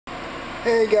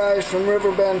Hey guys, from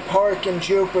Riverbend Park in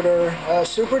Jupiter.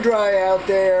 Super dry out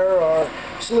there. Our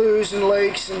sloughs and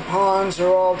lakes and ponds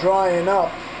are all drying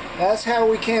up. That's how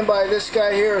we came by this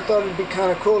guy here. I thought it'd be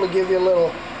kind of cool to give you a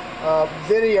little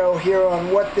video here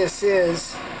on what this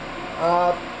is.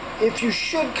 If you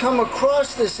should come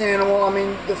across this animal, I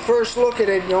mean, the first look at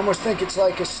it, you almost think it's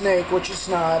like a snake, which it's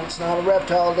not. It's not a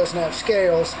reptile, it doesn't have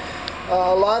scales.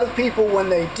 A lot of people, when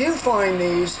they do find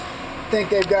these, think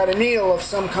they've got an eel of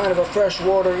some kind of a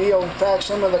freshwater eel. In fact,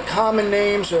 some of the common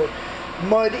names are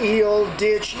mud eel,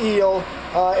 ditch eel,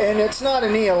 and it's not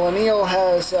an eel. An eel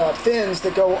has fins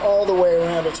that go all the way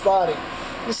around its body.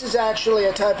 This is actually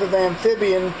a type of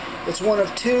amphibian. It's one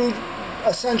of two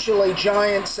essentially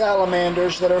giant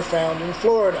salamanders that are found in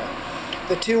Florida.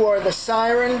 The two are the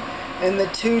siren and the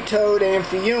two-toed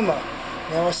Amphiuma.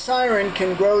 Now, a siren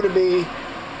can grow to be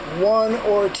 1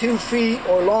 or 2 feet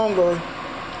or longer,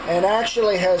 and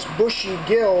actually has bushy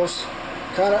gills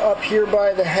kind of up here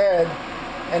by the head,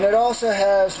 and it also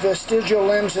has vestigial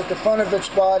limbs at the front of its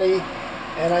body,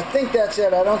 and I think that's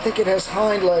it. I don't think it has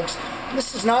hind legs.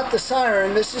 This is not the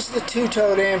siren, this is the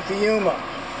two-toed Amphiuma.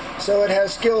 So it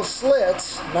has gill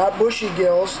slits, not bushy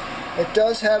gills. It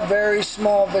does have very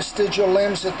small vestigial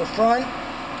limbs at the front,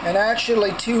 and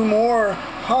actually 2 more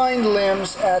hind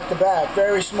limbs at the back,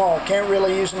 very small, can't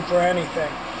really use them for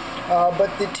anything.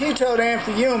 But the two-toed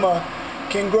Amphiuma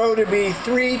can grow to be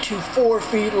 3 to 4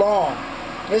 feet long.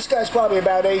 This guy's probably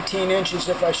about 18 inches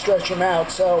if I stretch him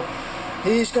out, so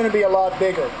he's going to be a lot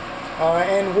bigger.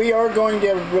 And we are going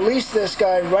to release this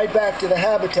guy right back to the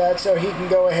habitat so he can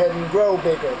go ahead and grow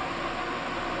bigger.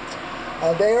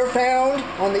 They are found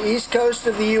on the east coast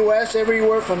of the U.S.,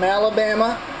 everywhere from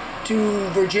Alabama to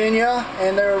Virginia,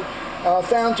 and they're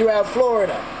found throughout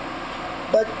Florida.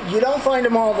 But you don't find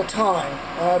them all the time.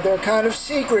 They're kind of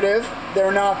secretive,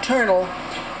 they're nocturnal,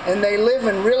 and they live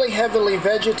in really heavily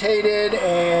vegetated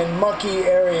and mucky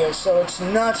areas, so it's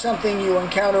not something you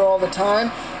encounter all the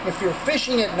time. If you're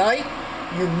fishing at night,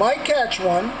 you might catch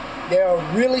one. They are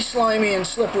really slimy and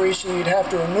slippery, so you'd have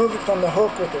to remove it from the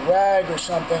hook with a rag or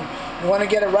something. You want to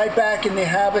get it right back in the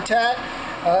habitat,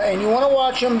 and you want to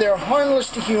watch them. They're harmless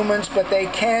to humans, but they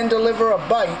can deliver a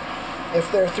bite if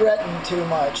they're threatened too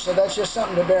much, so that's just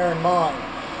something to bear in mind.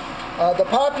 The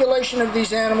population of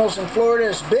these animals in Florida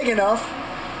is big enough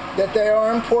that they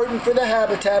are important for the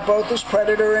habitat, both as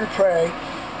predator and prey.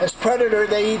 As predator,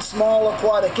 they eat small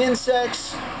aquatic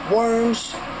insects,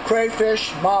 worms,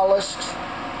 crayfish, mollusks,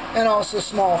 and also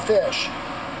small fish.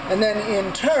 And then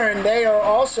in turn, they are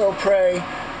also prey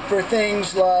for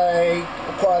things like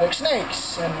aquatic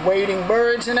snakes and wading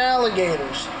birds and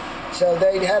alligators. So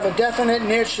they have a definite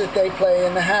niche that they play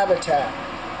in the habitat.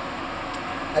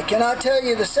 I cannot tell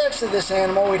you the sex of this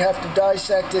animal. We'd have to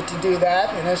dissect it to do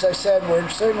that. And as I said, we're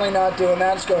certainly not doing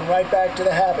that. It's going right back to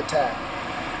the habitat.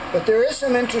 But there is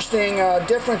some interesting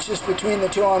differences between the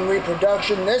two on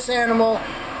reproduction. This animal,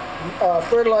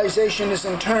 fertilization is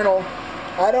internal.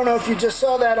 I don't know if you just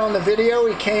saw that on the video.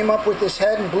 He came up with his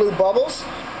head and blew bubbles.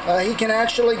 He can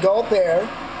actually gulp air.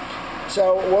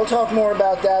 So we'll talk more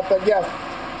about that. But yeah,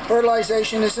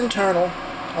 fertilization is internal.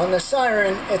 On the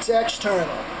siren, it's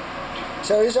external.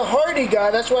 So he's a hardy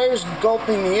guy, that's why he was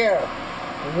gulping the air.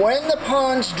 When the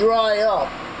ponds dry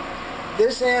up,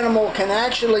 this animal can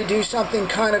actually do something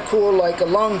kind of cool like a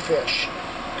lungfish.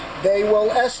 They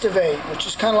will estivate, which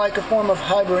is kind of like a form of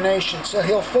hibernation. So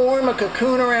he'll form a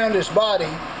cocoon around his body,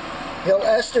 he'll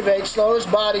estivate, slow his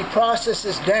body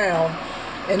processes down,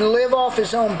 and live off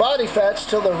his own body fats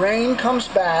till the rain comes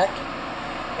back,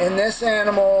 and this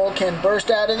animal can burst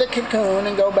out of the cocoon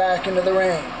and go back into the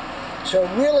rain. So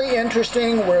really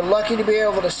interesting. We're lucky to be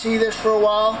able to see this for a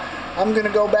while. I'm going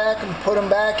to go back and put him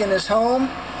back in his home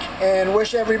and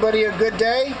wish everybody a good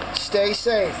day. Stay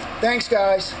safe. Thanks,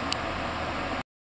 guys.